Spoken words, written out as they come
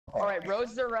Alright,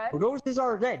 roses are red. Roses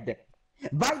are red.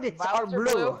 Violets are Violets are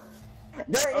blue.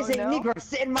 There is Oh, a no.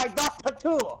 negress in my doctor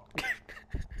too.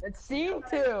 It's scene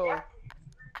 2.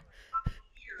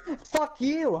 Fuck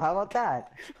you. How about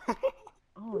that? Oh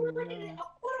no. Put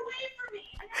away from me.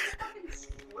 I gotta fucking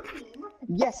scream.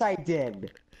 Yes, I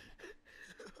did.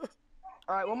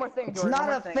 Alright, one more thing, It's Jordan. not one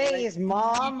a more thing. phase,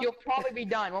 Mom. You'll probably be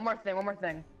done. One more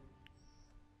thing.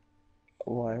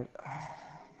 What?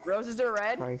 Roses are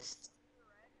red. Christ.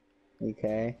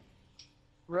 Okay.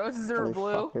 Roses are Holy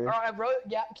blue. fucker. Alright,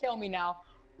 yeah, kill me now.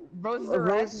 Roses are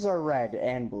Roses are red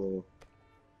and blue.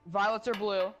 red. Violets are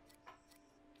blue.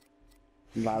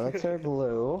 Violets are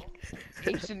blue.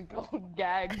 Asian girl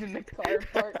gags in the car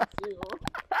part 2.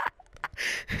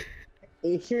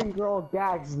 Asian girl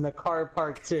gags in the car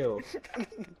part 2.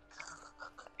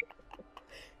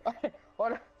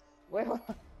 Hold on. Wait,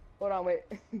 hold on, wait.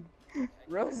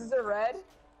 Roses are red.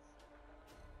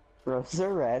 Roses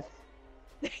are red.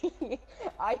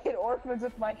 I hit orphans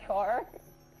with my car.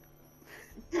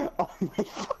 Oh my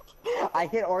fuck. I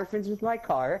hit orphans with my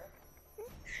car.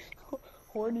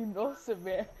 Horny Mill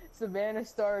Savannah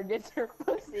Star gets her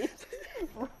pussy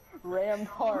rammed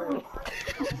hard.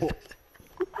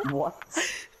 What?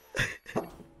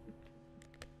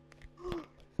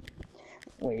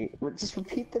 Wait, just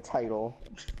repeat the title.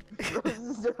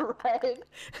 Roses are red.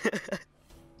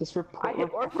 Just I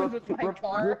hit orphans with my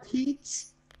car. Repeat.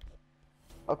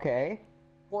 Okay.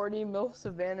 Horny Mill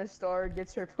Savannah Star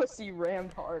gets her pussy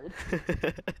rammed hard.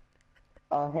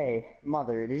 Hey,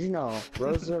 mother, did you know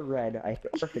roses are red? I hit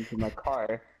orphans with my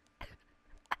car.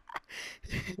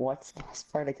 What's the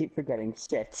last part? I keep forgetting.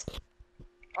 Shit.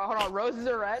 Oh, hold on. Roses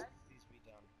are red.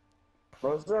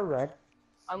 Roses are red.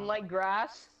 Unlike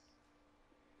grass,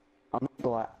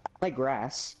 Like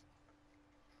grass.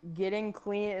 getting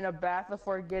clean in a bath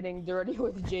before getting dirty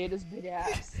with Jada's big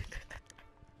ass.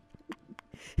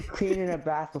 Cleaning a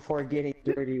bath before getting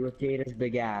dirty with Jada's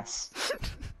big ass.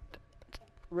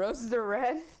 Roses are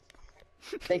red.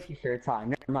 Thank you for your time.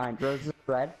 Never mind. Roses are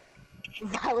red.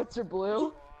 Violets are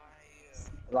blue.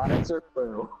 Violets are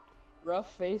blue.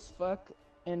 Rough face fuck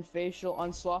and facial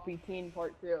on sloppy teen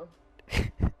part 2.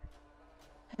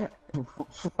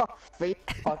 Fuck face.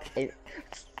 Fuck it.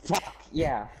 Fuck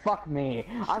yeah. Fuck me.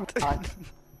 I'm done.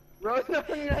 No,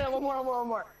 one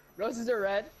more. Roses are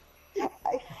red.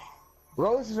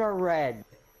 Roses are red.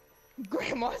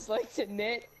 Grandmas like to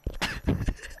knit.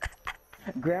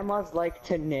 Grandmas like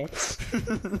to knit.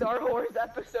 Star Wars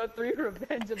Episode 3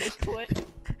 Revenge of the Clit.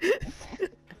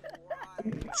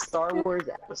 Star Wars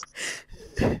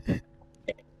episode.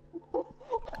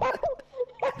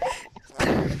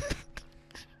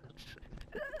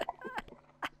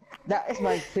 That is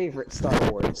my favorite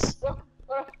Star Wars.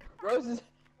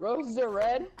 Roses are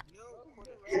red.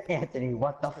 Anthony,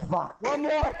 what the fuck? One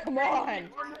more, come on.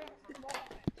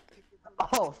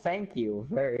 Oh, thank you.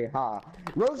 Very hot.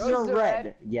 Roses are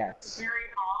red. Yes.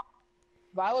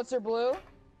 Violets are blue.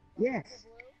 Yes.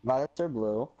 Violets are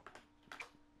blue.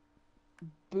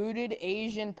 Booted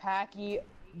Asian Packy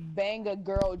bang a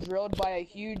girl drilled by a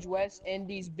huge West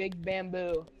Indies big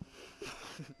bamboo.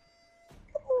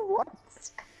 What?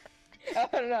 I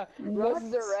don't know.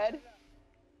 Roses are red.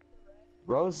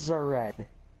 Roses are red.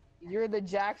 You're the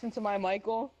Jackson to my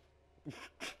Michael.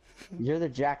 You're the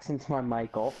Jackson to my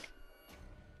Michael.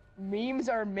 Memes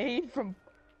are made from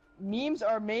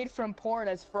porn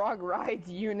as frog rides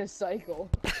unicycle.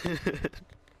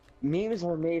 Memes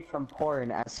are made from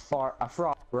porn as far a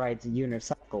frog rides a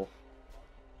unicycle.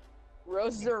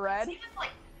 Roses are red.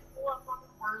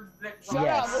 Shut up,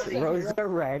 Yes, listen. roses are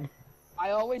red.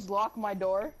 I always lock my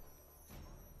door.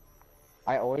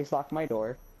 I always lock my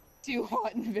door. Two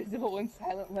hot, invisible, and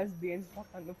silent lesbians fuck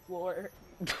on the floor.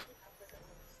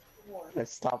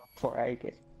 Let's stop before I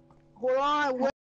get. Hold on, wait.